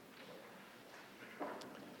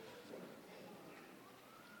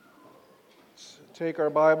Take our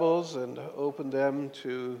Bibles and open them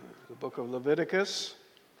to the book of Leviticus.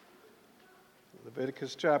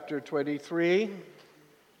 Leviticus chapter 23.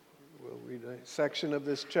 We'll read a section of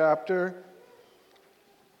this chapter.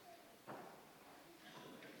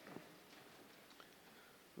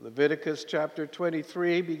 Leviticus chapter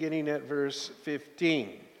 23, beginning at verse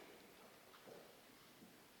 15.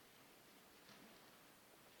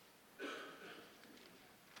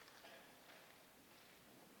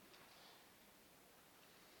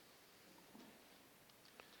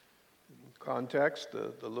 Context,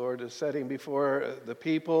 the Lord is setting before the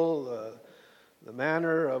people the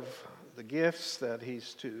manner of the gifts that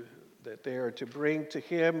they are to bring to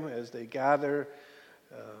Him as they gather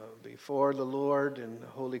before the Lord in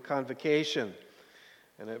holy convocation.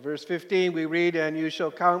 And at verse 15 we read, "And you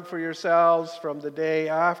shall count for yourselves from the day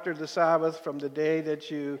after the Sabbath, from the day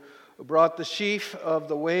that you brought the sheaf of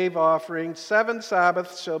the wave offering, 7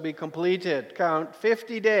 Sabbaths shall be completed. Count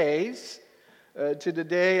 50 days to the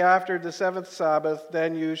day after the 7th Sabbath,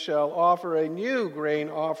 then you shall offer a new grain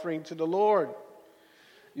offering to the Lord.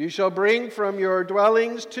 You shall bring from your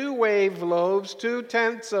dwellings 2 wave loaves,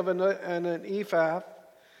 2/10 of an ephah.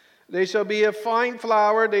 They shall be of fine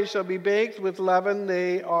flour, they shall be baked with leaven,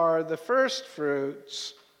 they are the first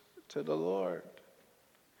fruits to the Lord.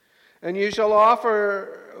 And you shall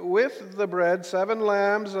offer with the bread 7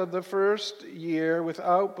 lambs of the first year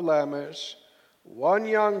without blemish, 1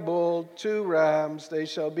 young bull, 2 rams. They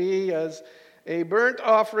shall be as a burnt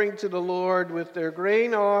offering to the Lord with their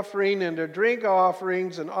grain offering and their drink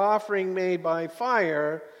offerings, an offering made by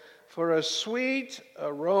fire for a sweet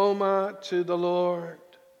aroma to the Lord.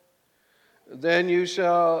 Then you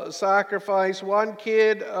shall sacrifice 1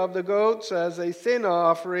 kid of the goats as a sin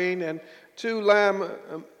offering and 2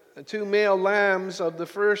 male lambs of the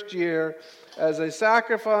first year as a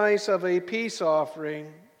sacrifice of a peace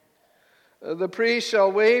offering. The priest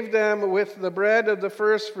shall wave them with the bread of the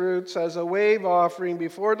first fruits as a wave offering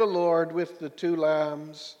before the Lord with the 2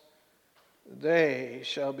 lambs. They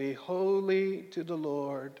shall be holy to the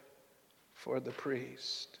Lord for the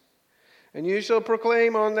priest. And you shall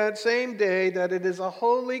proclaim on that same day that it is a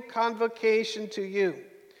holy convocation to you.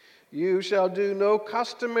 You shall do no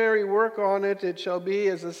customary work on it. It shall be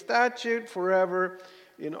as a statute forever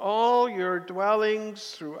in all your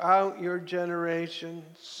dwellings throughout your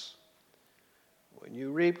generations. When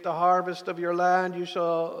you reap the harvest of your land, you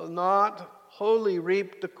shall not wholly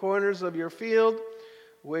reap the corners of your field.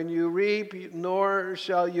 When you reap, nor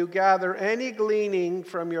shall you gather any gleaning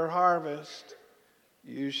from your harvest.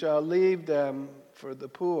 You shall leave them for the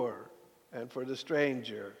poor and for the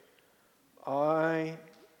stranger. I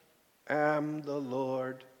am the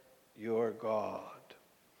Lord your God."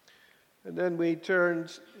 And then we turn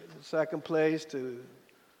in the second place to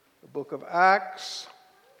the book of Acts.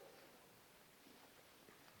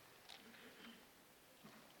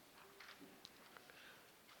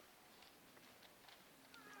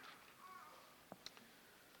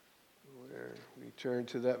 Turn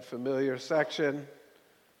to that familiar section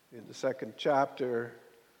in the 2nd chapter,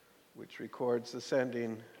 which records the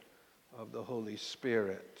sending of the Holy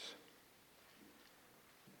Spirit.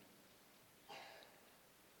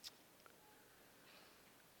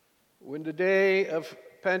 When the day of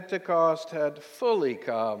Pentecost had fully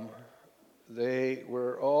come, they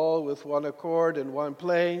were all with one accord in one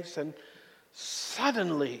place, and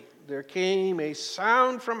suddenly there came a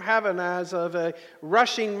sound from heaven as of a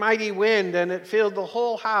rushing mighty wind, and it filled the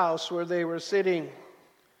whole house where they were sitting.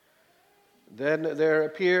 Then there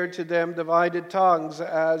appeared to them divided tongues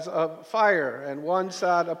as of fire, and one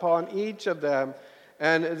sat upon each of them,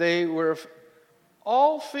 and they were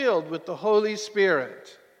all filled with the Holy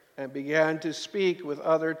Spirit, and began to speak with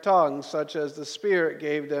other tongues, such as the Spirit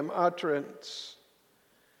gave them utterance.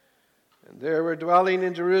 And there were dwelling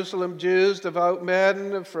in Jerusalem Jews, devout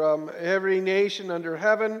men from every nation under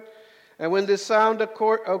heaven. And when this sound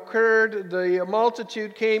occurred, the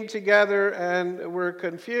multitude came together and were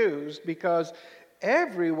confused, because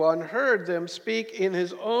everyone heard them speak in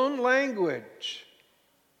his own language.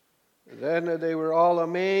 Then they were all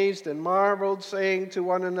amazed and marveled, saying to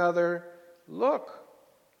one another, "Look,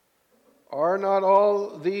 are not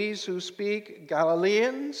all these who speak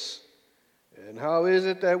Galileans? And how is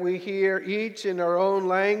it that we hear each in our own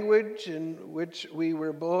language in which we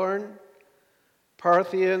were born?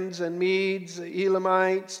 Parthians and Medes,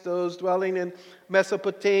 Elamites, those dwelling in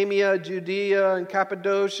Mesopotamia, Judea and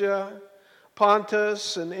Cappadocia,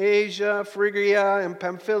 Pontus and Asia, Phrygia and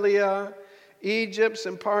Pamphylia, Egypt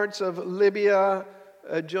and parts of Libya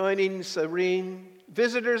adjoining Cyrene,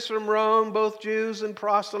 visitors from Rome, both Jews and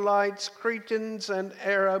proselytes, Cretans and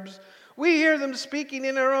Arabs, We hear them speaking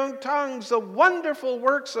in our own tongues the wonderful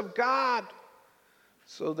works of God."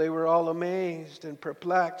 So they were all amazed and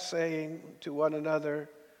perplexed, saying to one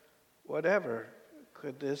another, "Whatever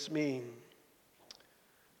could this mean?"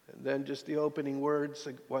 And then just the opening words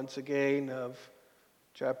once again of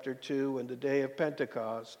chapter 2, "When the day of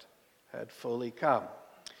Pentecost had fully come."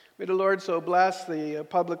 May the Lord so bless the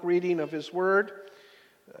public reading of His Word,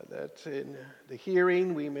 that in the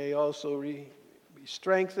hearing we may also be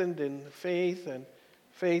strengthened in faith and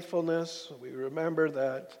faithfulness. We remember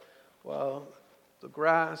that while the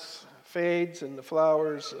grass fades and the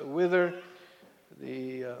flowers wither,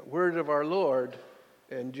 the word of our Lord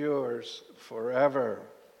endures forever.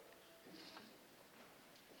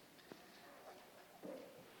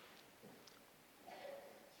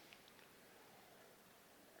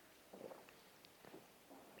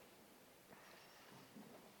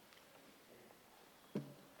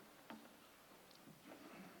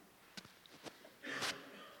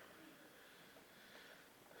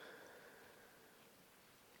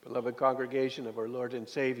 Beloved congregation of our Lord and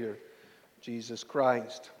Savior, Jesus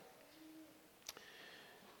Christ.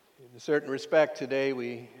 In a certain respect, today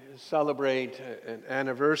we celebrate an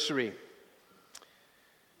anniversary.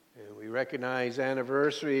 And we recognize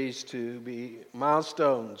anniversaries to be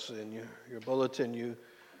milestones. In your bulletin, you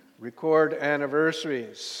record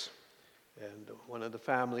anniversaries. And one of the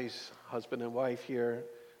families, husband and wife here,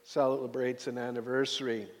 celebrates an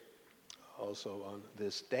anniversary also on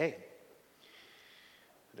this day.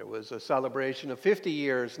 There was a celebration of 50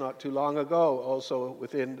 years not too long ago, also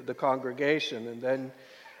within the congregation. And then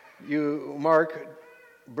you mark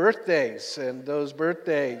birthdays, and those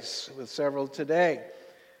birthdays, with several today,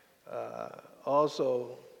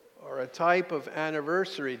 also are a type of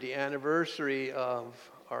anniversary, the anniversary of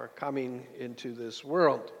our coming into this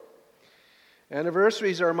world.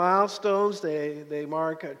 Anniversaries are milestones. They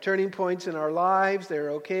mark turning points in our lives.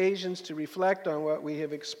 They're occasions to reflect on what we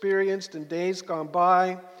have experienced in days gone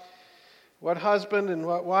by. What husband and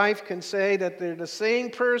what wife can say that they're the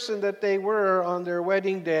same person that they were on their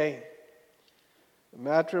wedding day?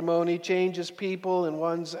 Matrimony changes people, and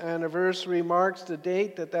one's anniversary marks the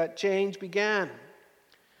date that change began.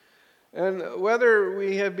 And whether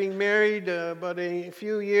we have been married but a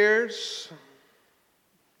few years,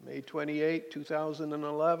 May 28,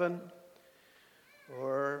 2011,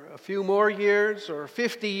 or a few more years, or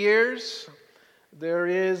 50 years, there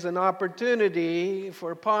is an opportunity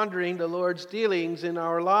for pondering the Lord's dealings in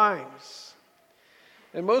our lives.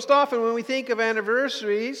 And most often when we think of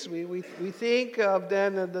anniversaries, we think of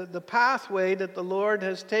then the pathway that the Lord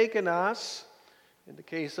has taken us, in the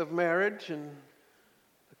case of marriage and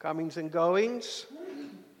the comings and goings,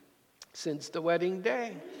 since the wedding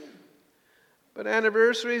day. But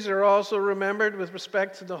anniversaries are also remembered with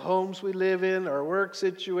respect to the homes we live in, our work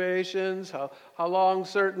situations, how long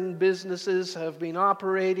certain businesses have been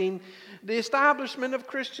operating, the establishment of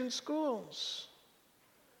Christian schools.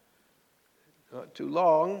 Not too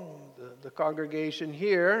long, the congregation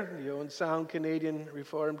here, the Owen Sound Canadian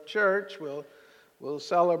Reformed Church, will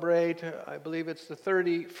celebrate, I believe it's the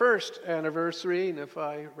 31st anniversary, and if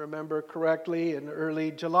I remember correctly, in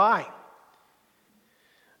early July.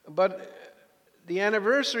 But the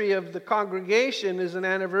anniversary of the congregation is an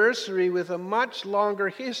anniversary with a much longer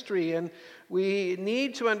history, and we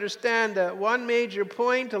need to understand that one major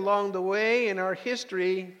point along the way in our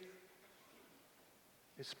history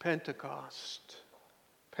is Pentecost.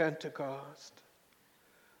 Pentecost.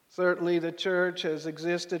 Certainly the church has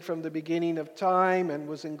existed from the beginning of time and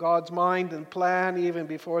was in God's mind and plan even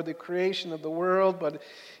before the creation of the world, but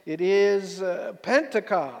it is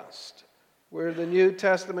Pentecost where the New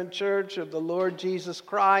Testament church of the Lord Jesus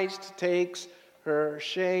Christ takes her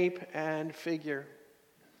shape and figure.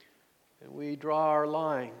 And we draw our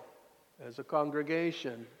line as a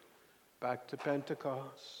congregation back to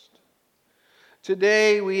Pentecost.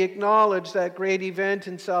 Today we acknowledge that great event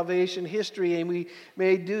in salvation history, and we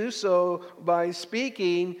may do so by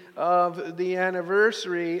speaking of the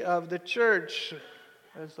anniversary of the church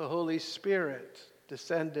as the Holy Spirit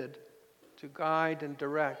descended to guide and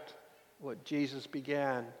direct what Jesus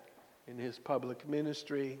began in his public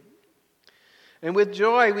ministry. And with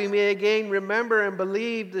joy we may again remember and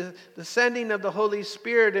believe the sending of the Holy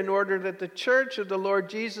Spirit in order that the church of the Lord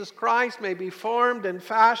Jesus Christ may be formed and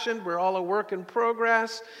fashioned. We're all a work in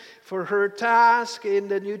progress for her task in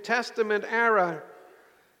the New Testament era.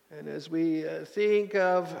 And as we think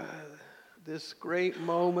of this great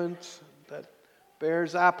moment that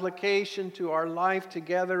bears application to our life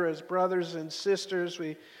together as brothers and sisters,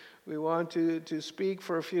 we want to speak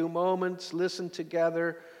for a few moments, listen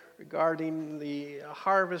together regarding the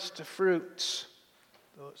harvest fruits,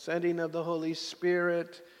 The sending of the Holy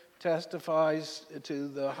Spirit testifies to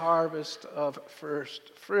the harvest of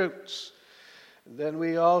first fruits. Then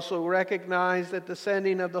we also recognize that the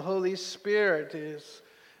sending of the Holy Spirit is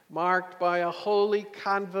marked by a holy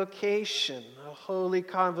convocation,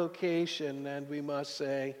 and we must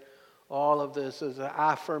say all of this is an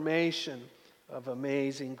affirmation of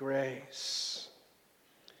amazing grace.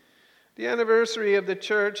 The anniversary of the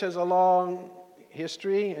church has a long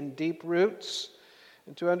history and deep roots.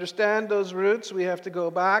 And to understand those roots, we have to go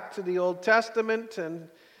back to the Old Testament and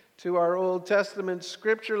to our Old Testament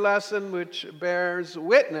scripture lesson, which bears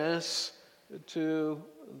witness to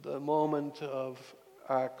the moment of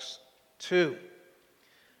Acts 2.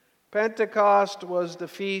 Pentecost was the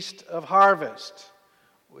feast of harvest.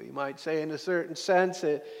 We might say, in a certain sense,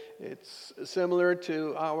 it's similar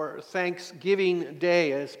to our Thanksgiving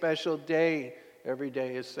Day, a special day. Every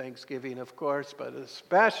day is Thanksgiving, of course, but a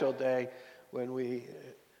special day when we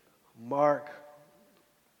mark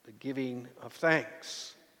the giving of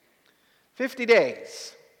thanks. 50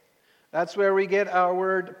 days. That's where we get our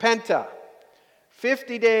word penta.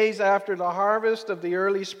 50 days after the harvest of the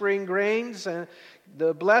early spring grains, and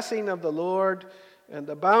the blessing of the Lord and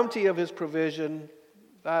the bounty of his provision,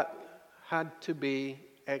 that had to be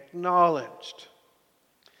acknowledged.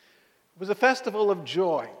 It was a festival of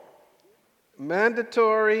joy.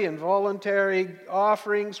 Mandatory and voluntary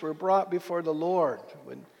offerings were brought before the Lord.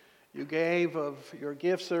 When you gave of your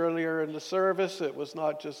gifts earlier in the service, it was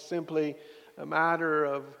not just simply a matter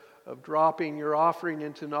of dropping your offering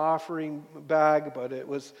into an offering bag, but it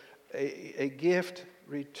was a gift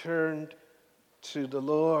returned to the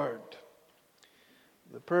Lord.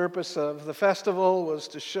 The purpose of the festival was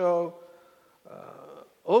to show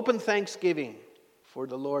open thanksgiving for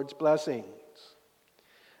the Lord's blessings.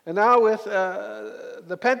 And now with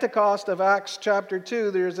the Pentecost of Acts chapter 2,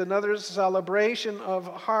 there's another celebration of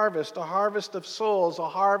harvest, a harvest of souls, a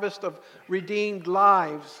harvest of redeemed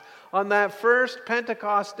lives. On that first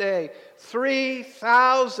Pentecost day,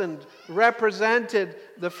 3,000 represented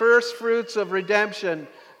the first fruits of redemption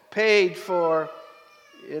paid for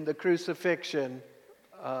in the crucifixion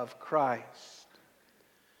of Christ.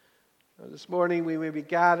 Now, this morning we may be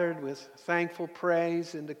gathered with thankful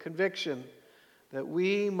praise and the conviction that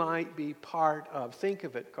we might be part of, think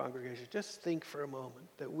of it, congregation, just think for a moment,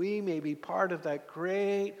 that we may be part of that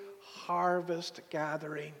great harvest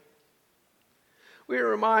gathering. We are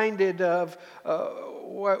reminded of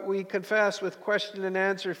what we confess with question and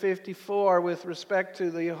answer 54 with respect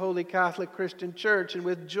to the Holy Catholic Christian Church, and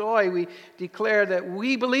with joy we declare that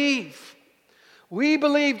we believe. We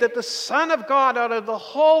believe that the Son of God out of the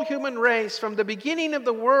whole human race, from the beginning of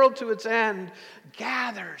the world to its end,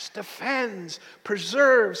 gathers, defends,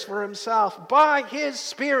 preserves for himself by his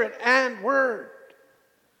Spirit and Word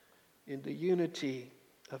in the unity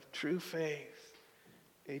of true faith,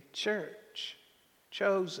 a church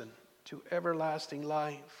chosen to everlasting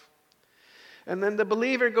life. And then the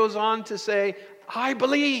believer goes on to say, I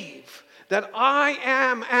believe that I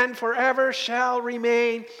am and forever shall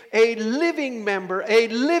remain a living member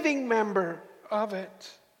of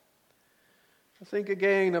it. Think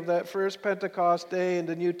again of that first Pentecost day in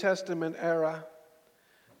the New Testament era.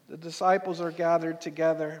 The disciples are gathered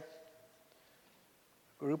together,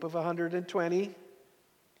 a group of 120.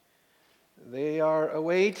 They are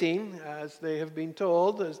awaiting, as they have been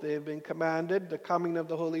told, as they have been commanded, the coming of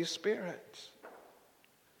the Holy Spirit.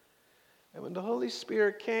 And when the Holy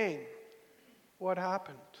Spirit came, what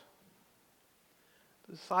happened?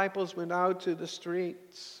 The disciples went out to the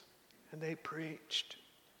streets and they preached.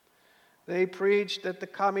 They preached that the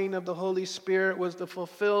coming of the Holy Spirit was the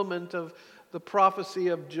fulfillment of the prophecy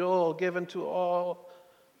of Joel given to all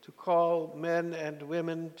to call men and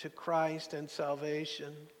women to Christ and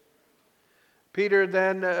salvation. Peter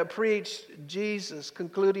then preached Jesus,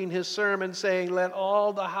 concluding his sermon saying, let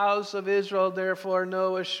all the house of Israel therefore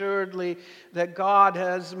know assuredly that God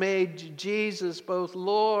has made Jesus both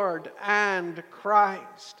Lord and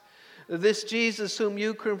Christ. This Jesus whom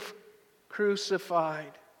you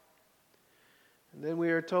crucified. And then we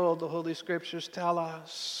are told, the Holy Scriptures tell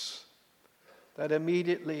us that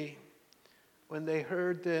immediately when they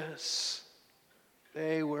heard this,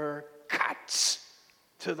 they were cut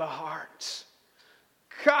to the heart.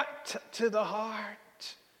 Cut to the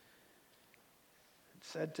heart. It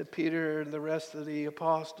said to Peter and the rest of the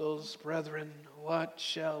apostles, brethren, what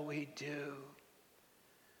shall we do?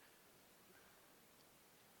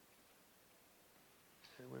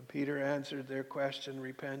 And when Peter answered their question,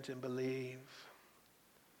 repent and believe,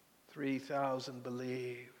 3,000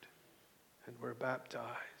 believed and were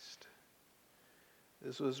baptized.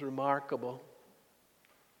 This was remarkable.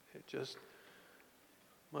 It just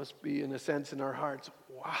Must be, in a sense, in our hearts,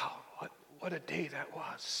 wow, what a day that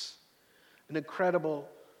was. An incredible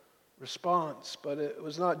response, but it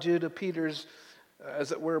was not due to Peter's,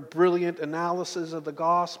 as it were, brilliant analysis of the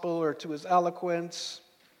gospel or to his eloquence.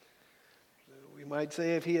 We might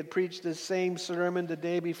say if he had preached this same sermon the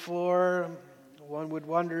day before, one would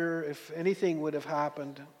wonder if anything would have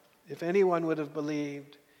happened, if anyone would have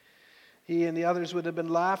believed. He and the others would have been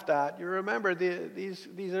laughed at. You remember, these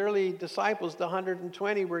early disciples, the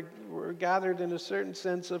 120, were gathered in a certain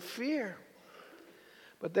sense of fear.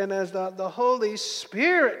 But then as the Holy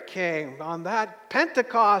Spirit came on that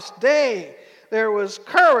Pentecost day, there was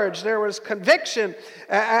courage, there was conviction,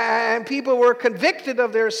 and people were convicted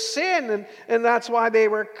of their sin, and that's why they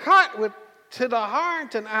were cut to the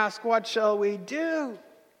heart and asked, what shall we do?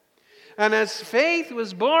 And as faith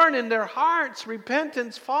was born in their hearts,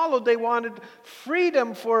 repentance followed. They wanted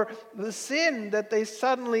freedom for the sin that they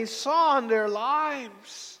suddenly saw in their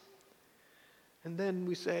lives. And then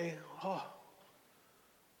we say, oh,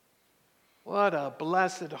 what a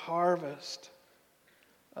blessed harvest.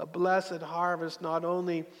 A blessed harvest, not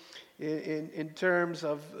only in terms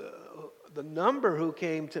of the number who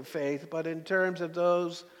came to faith, but in terms of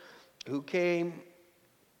those who came,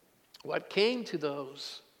 what came to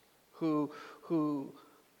those who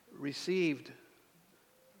received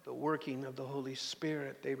the working of the Holy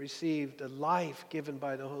Spirit. They received the life given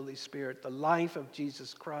by the Holy Spirit, the life of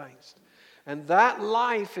Jesus Christ. And that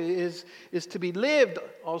life is to be lived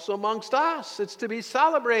also amongst us. It's to be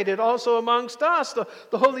celebrated also amongst us.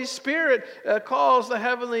 The Holy Spirit calls the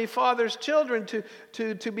Heavenly Father's children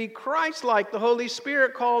to be Christ-like. The Holy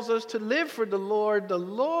Spirit calls us to live for the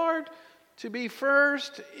Lord to be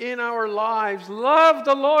first in our lives. Love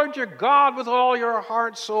the Lord your God with all your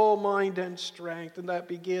heart, soul, mind, and strength. And that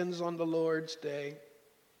begins on the Lord's Day.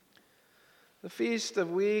 The Feast of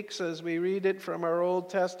Weeks, as we read it from our Old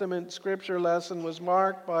Testament scripture lesson, was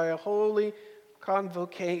marked by a holy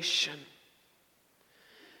convocation.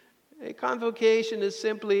 A convocation is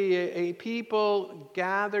simply a people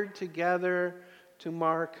gathered together to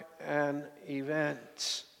mark an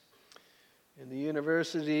event. In the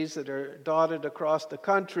universities that are dotted across the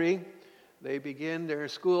country, they begin their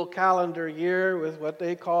school calendar year with what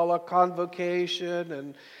they call a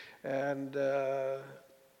convocation, and the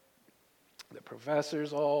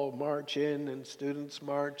professors all march in and students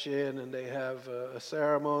march in, and they have a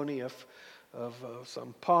ceremony of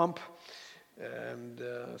some pomp, and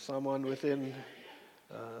someone within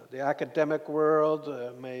the academic world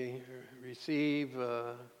may receive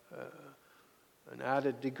an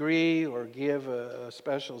added degree or give a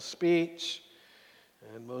special speech.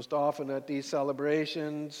 And most often at these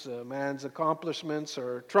celebrations, man's accomplishments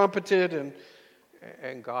are trumpeted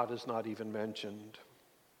and God is not even mentioned.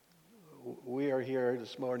 We are here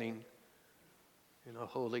this morning in a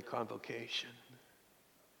holy convocation,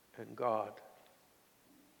 and God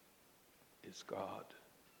is God,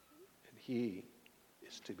 and He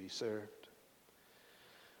is to be served.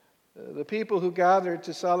 The people who gathered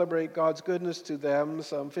to celebrate God's goodness to them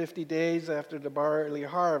some 50 days after the barley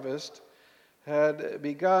harvest had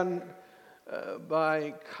begun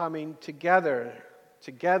by coming together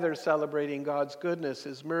celebrating God's goodness,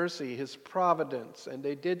 His mercy, His providence. And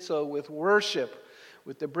they did so with worship,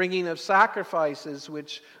 with the bringing of sacrifices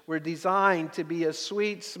which were designed to be a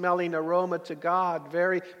sweet-smelling aroma to God.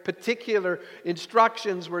 Very particular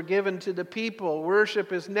instructions were given to the people.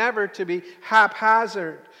 Worship is never to be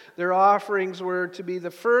haphazard. Their offerings were to be the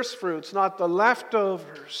first fruits, not the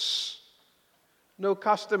leftovers. No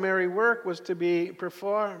customary work was to be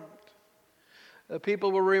performed. The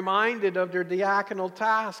people were reminded of their diaconal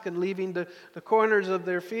task in leaving the corners of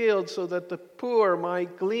their fields so that the poor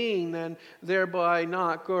might glean and thereby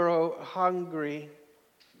not grow hungry.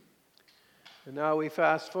 And now we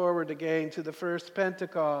fast forward again to the first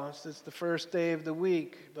Pentecost. It's the first day of the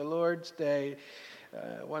week, the Lord's Day.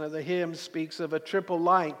 One of the hymns speaks of a triple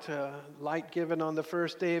light, light given on the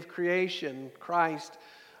first day of creation, Christ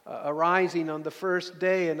arising on the first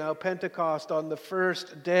day, and now Pentecost on the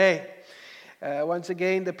first day. Once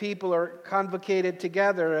again, the people are convocated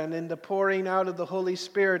together, and in the pouring out of the Holy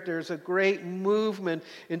Spirit, there's a great movement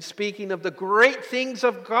in speaking of the great things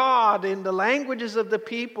of God in the languages of the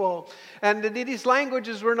people. And these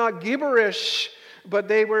languages were not gibberish, but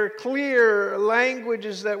they were clear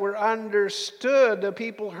languages that were understood. The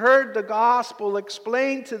people heard the gospel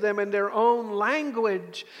explained to them in their own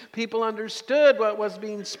language. People understood what was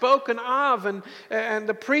being spoken of, and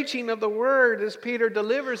the preaching of the word as Peter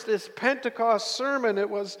delivers this Pentecost sermon, it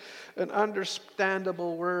was an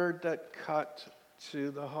understandable word that cut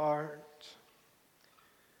to the heart.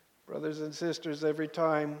 Brothers and sisters, every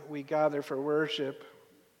time we gather for worship,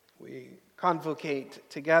 we convocate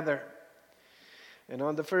together. And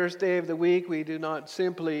on the first day of the week, we do not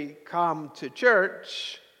simply come to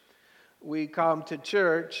church. We come to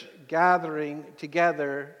church gathering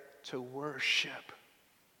together to worship.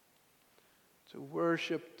 To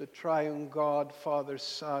worship the triune God, Father,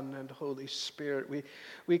 Son, and Holy Spirit.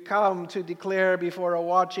 We come to declare before a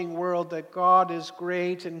watching world that God is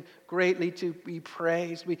great and greatly to be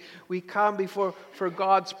praised. We come for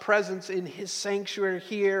God's presence in His sanctuary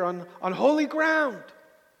here on holy ground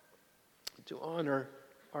to honor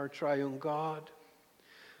our triune God.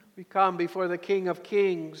 We come before the King of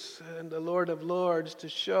Kings and the Lord of Lords to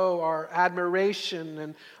show our admiration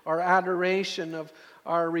and our adoration of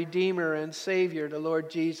our Redeemer and Savior, the Lord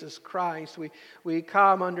Jesus Christ. We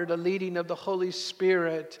come under the leading of the Holy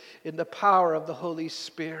Spirit, in the power of the Holy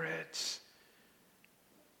Spirit.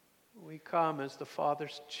 We come as the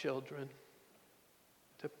Father's children,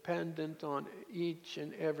 dependent on each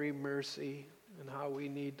and every mercy and how we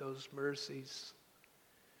need those mercies.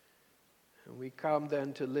 And we come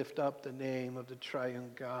then to lift up the name of the triune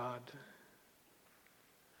God.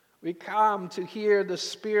 We come to hear the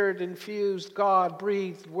Spirit-infused,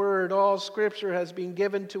 God-breathed word. All Scripture has been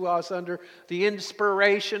given to us under the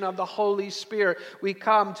inspiration of the Holy Spirit. We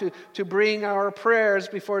come to bring our prayers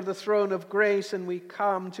before the throne of grace, and we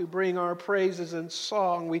come to bring our praises and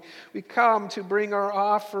song. We come to bring our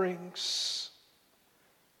offerings.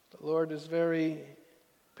 The Lord is very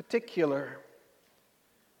particular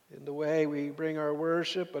in the way we bring our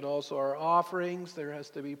worship, but also our offerings. There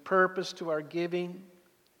has to be purpose to our giving.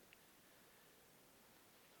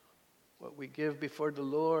 What we give before the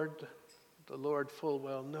Lord full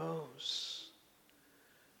well knows.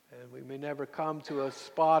 And we may never come to a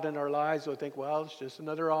spot in our lives where we think, well, it's just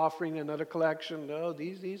another offering, another collection. No,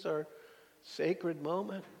 these are sacred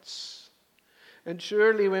moments. And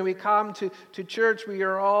surely when we come to church, we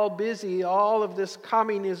are all busy. All of this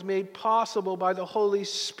coming is made possible by the Holy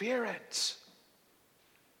Spirit.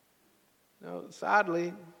 Now,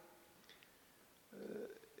 sadly,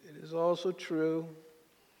 it is also true,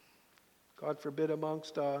 God forbid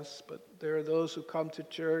amongst us, but there are those who come to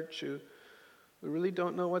church who really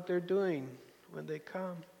don't know what they're doing when they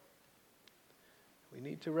come. We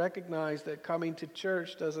need to recognize that coming to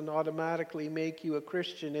church doesn't automatically make you a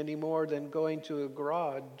Christian any more than going to a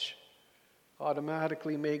garage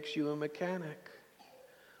automatically makes you a mechanic.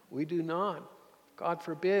 We do not, God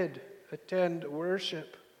forbid, attend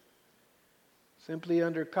worship simply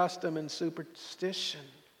under custom and superstition.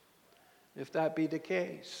 If that be the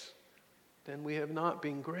case, then we have not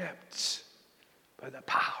been gripped by the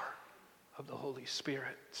power of the Holy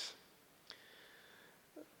Spirit.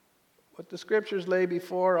 What the Scriptures lay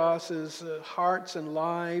before us is hearts and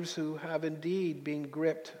lives who have indeed been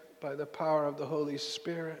gripped by the power of the Holy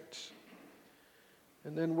Spirit.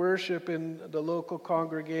 And then worship in the local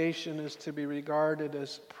congregation is to be regarded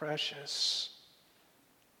as precious,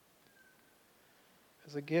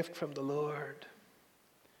 as a gift from the Lord.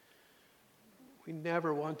 We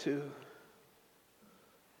never want to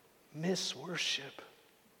miss worship.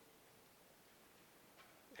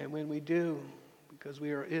 And when we do, because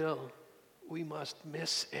we are ill, we must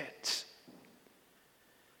miss it.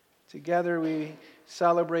 Together we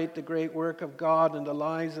celebrate the great work of God in the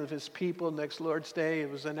lives of His people. Next Lord's Day,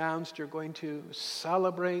 it was announced you're going to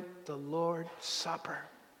celebrate the Lord's Supper.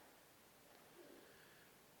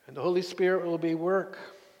 And the Holy Spirit will be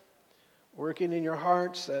working in your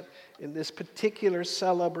hearts, that in this particular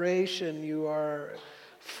celebration you are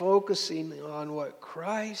focusing on what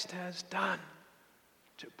Christ has done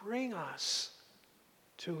to bring us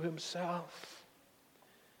to Himself.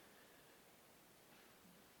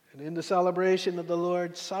 And in the celebration of the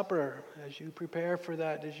Lord's Supper, as you prepare for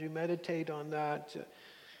that, as you meditate on that,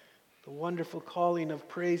 the wonderful calling of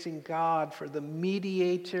praising God for the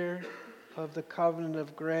mediator of the covenant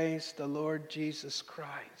of grace, the Lord Jesus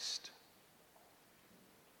Christ.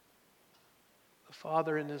 The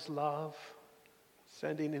Father in His love,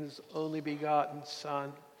 sending His only begotten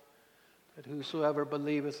Son, that whosoever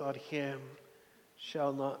believeth on Him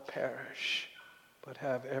shall not perish, but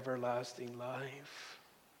have everlasting life.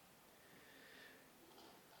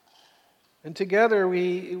 And together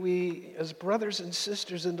we, as brothers and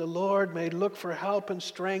sisters in the Lord, may look for help and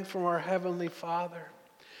strength from our Heavenly Father.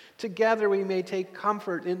 Together we may take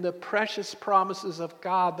comfort in the precious promises of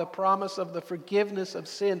God, the promise of the forgiveness of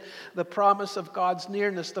sin, the promise of God's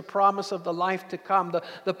nearness, the promise of the life to come,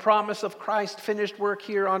 the promise of Christ's finished work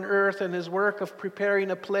here on earth and His work of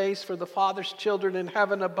preparing a place for the Father's children in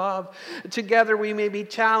heaven above. Together we may be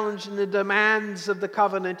challenged in the demands of the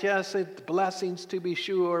covenant. Yes, it's blessings to be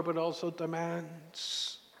sure, but also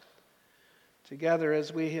demands. together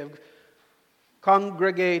as we have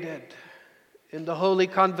congregated in the Holy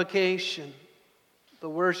Convocation, the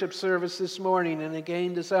worship service this morning and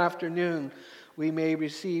again this afternoon, we may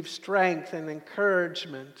receive strength and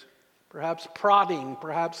encouragement, perhaps prodding,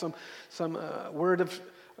 perhaps some word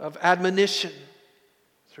of admonition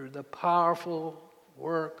through the powerful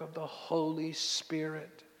work of the Holy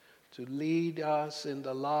Spirit to lead us in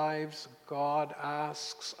the lives God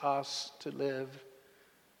asks us to live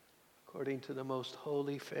according to the most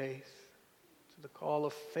holy faith, to the call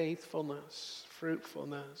of faithfulness,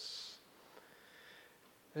 fruitfulness.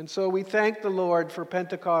 And so we thank the Lord for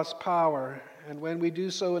Pentecost power. And when we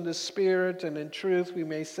do so in the Spirit and in truth, we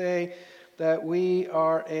may say that we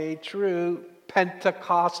are a true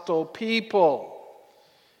Pentecostal people.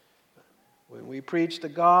 When we preach the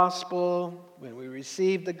gospel, when we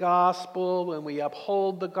receive the gospel, when we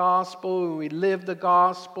uphold the gospel, when we live the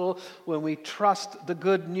gospel, when we trust the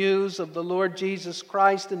good news of the Lord Jesus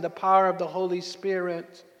Christ in the power of the Holy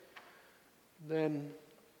Spirit, then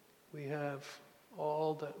we have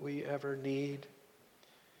all that we ever need.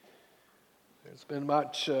 There's been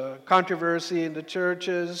much controversy in the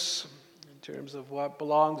churches in terms of what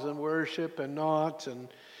belongs in worship and not, and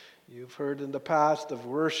you've heard in the past of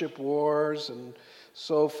worship wars and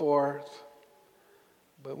so forth.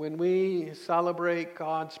 But when we celebrate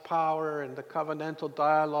God's power and the covenantal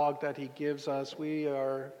dialogue that He gives us, we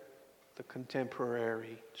are the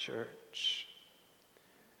contemporary church.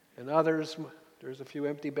 And others, there's a few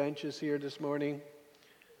empty benches here this morning,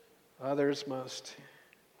 others must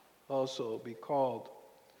also be called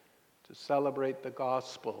to celebrate the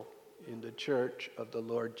gospel in the church of the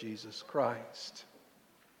Lord Jesus Christ.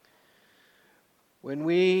 When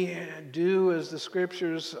we do as the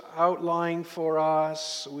Scriptures outline for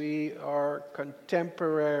us, we are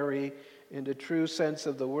contemporary in the true sense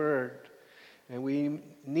of the word. And we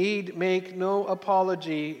need make no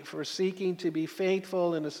apology for seeking to be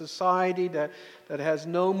faithful in a society that has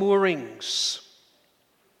no moorings,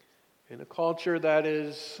 in a culture that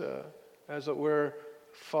is, as it were,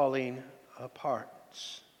 falling apart.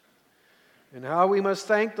 And how we must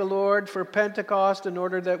thank the Lord for Pentecost in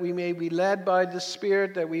order that we may be led by the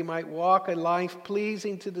Spirit, that we might walk a life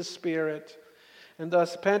pleasing to the Spirit. And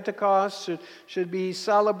thus Pentecost should be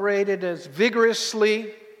celebrated as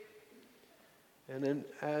vigorously and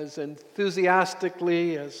as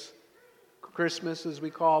enthusiastically as Christmas, as we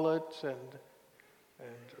call it, and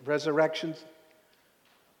resurrection,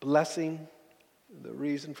 blessing, the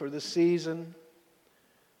reason for the season,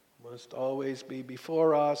 must always be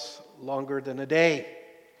before us longer than a day.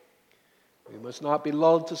 We must not be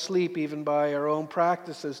lulled to sleep even by our own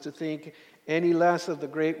practices to think any less of the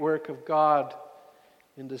great work of God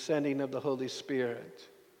in the sending of the Holy Spirit,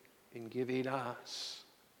 in giving us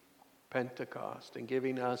Pentecost, in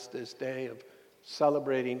giving us this day of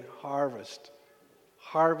celebrating harvest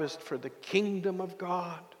for the kingdom of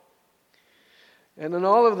God. And in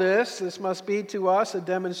all of this must be to us a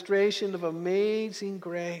demonstration of amazing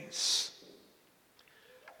grace.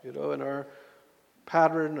 You know, in our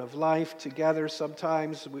pattern of life together,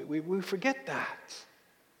 sometimes we forget that.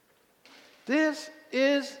 This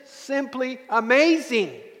is simply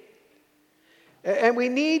amazing. And we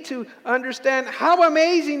need to understand how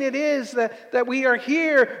amazing it is that we are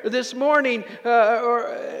here this morning,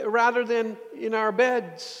 or rather than in our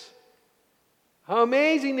beds. How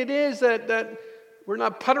amazing it is that we're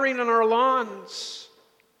not puttering on our lawns,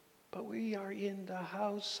 but we are in the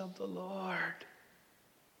house of the Lord.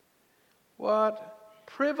 What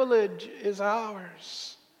privilege is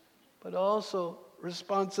ours, but also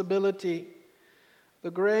responsibility.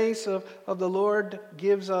 The grace of the Lord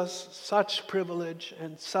gives us such privilege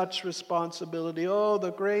and such responsibility. Oh,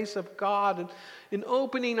 the grace of God in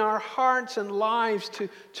opening our hearts and lives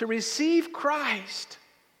to receive Christ,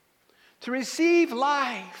 to receive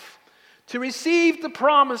life, to receive the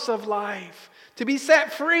promise of life, to be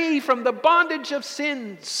set free from the bondage of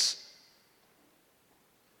sins,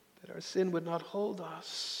 that our sin would not hold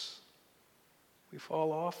us. We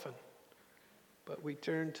fall often, but we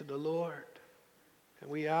turn to the Lord, and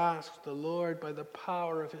we ask the Lord by the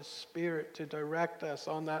power of His Spirit to direct us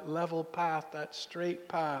on that level path, that straight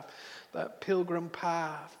path, that pilgrim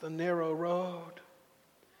path, the narrow road.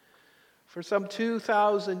 For some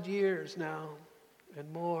 2,000 years now and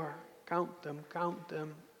more, count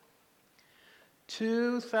them.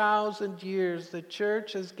 2,000 years the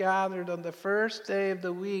church has gathered on the first day of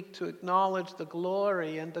the week to acknowledge the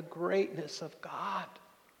glory and the greatness of God.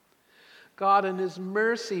 God in His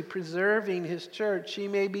mercy preserving His church. She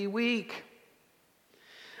may be weak.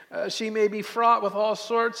 She may be fraught with all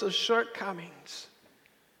sorts of shortcomings.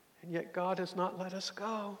 And yet God has not let us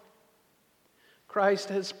go. Christ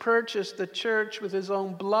has purchased the church with his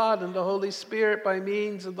own blood, and the Holy Spirit, by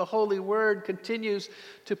means of the Holy Word, continues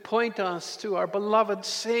to point us to our beloved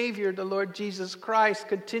Savior, the Lord Jesus Christ,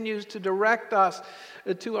 continues to direct us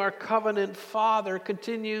to our covenant Father,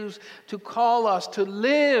 continues to call us to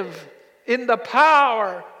live in the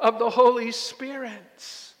power of the Holy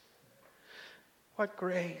Spirit. What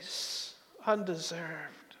grace,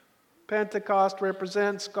 undeserved. Pentecost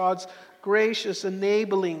represents God's gracious,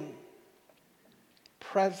 enabling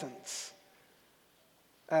presence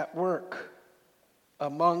at work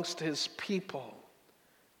amongst his people,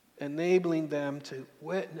 enabling them to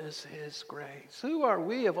witness his grace. Who are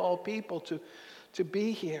we of all people to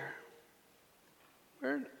be here?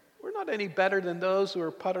 We're not any better than those who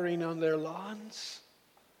are puttering on their lawns.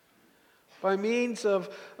 By means of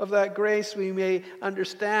that grace, we may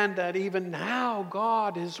understand that even now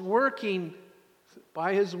God is working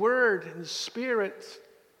by his word and his Spirit,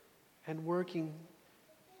 and working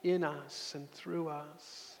in us and through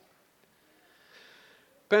us.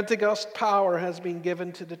 Pentecost power has been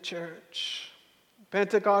given to the church.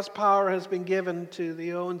 Pentecost power has been given to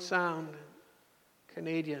the Owen Sound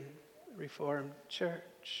Canadian Reformed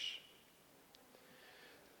Church.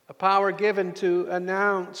 A power given to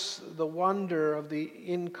announce the wonder of the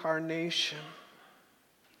incarnation,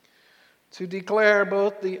 to declare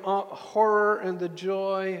both the horror and the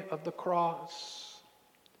joy of the cross,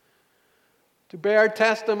 to bear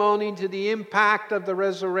testimony to the impact of the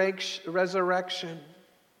resurrection,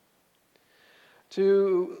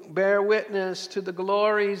 to bear witness to the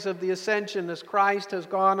glories of the ascension as Christ has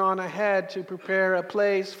gone on ahead to prepare a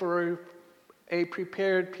place for a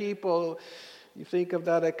prepared people. You think of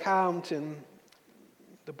that account in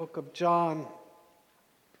the book of John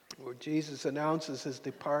where Jesus announces his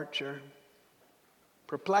departure,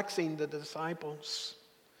 perplexing the disciples.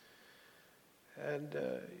 And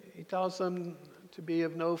he tells them to be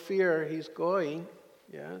of no fear. He's going,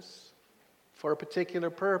 yes, for a particular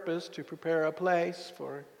purpose, to prepare a place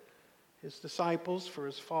for his disciples, for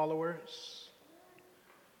his followers.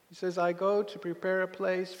 He says, I go to prepare a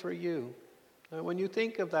place for you. Now, when you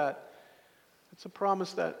think of that, it's a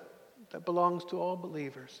promise that belongs to all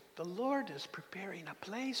believers. The Lord is preparing a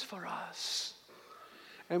place for us.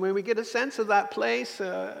 And when we get a sense of that place,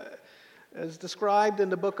 as described in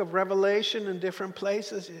the book of Revelation in different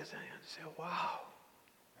places, you say, wow,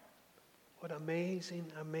 what amazing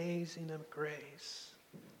grace.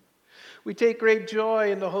 We take great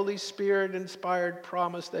joy in the Holy Spirit-inspired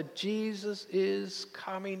promise that Jesus is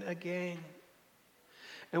coming again.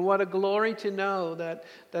 And what a glory to know that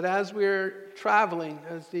as we're traveling,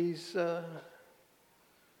 as these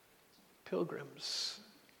pilgrims,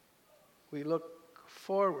 we look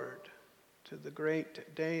forward to the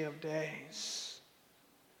great day of days.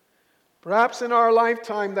 Perhaps in our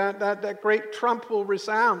lifetime that great trump will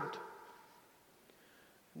resound.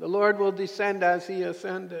 The Lord will descend as he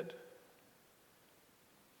ascended.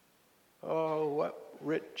 Oh, what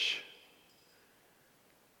rich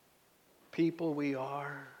people we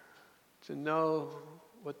are to know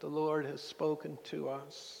what the Lord has spoken to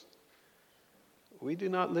us. We do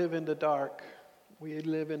not live in the dark. We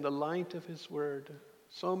live in the light of his word.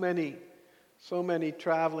 So many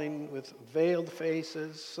traveling with veiled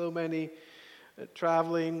faces, so many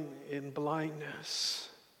traveling in blindness.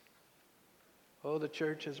 Oh, the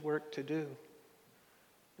church has work to do.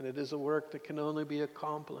 And it is a work that can only be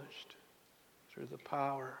accomplished through the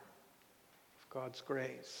power of God's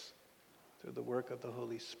grace, through the work of the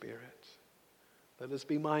Holy Spirit. Let us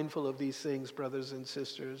be mindful of these things, brothers and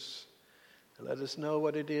sisters, and let us know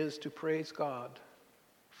what it is to praise God,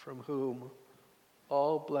 from whom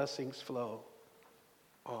all blessings flow.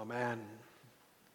 Amen.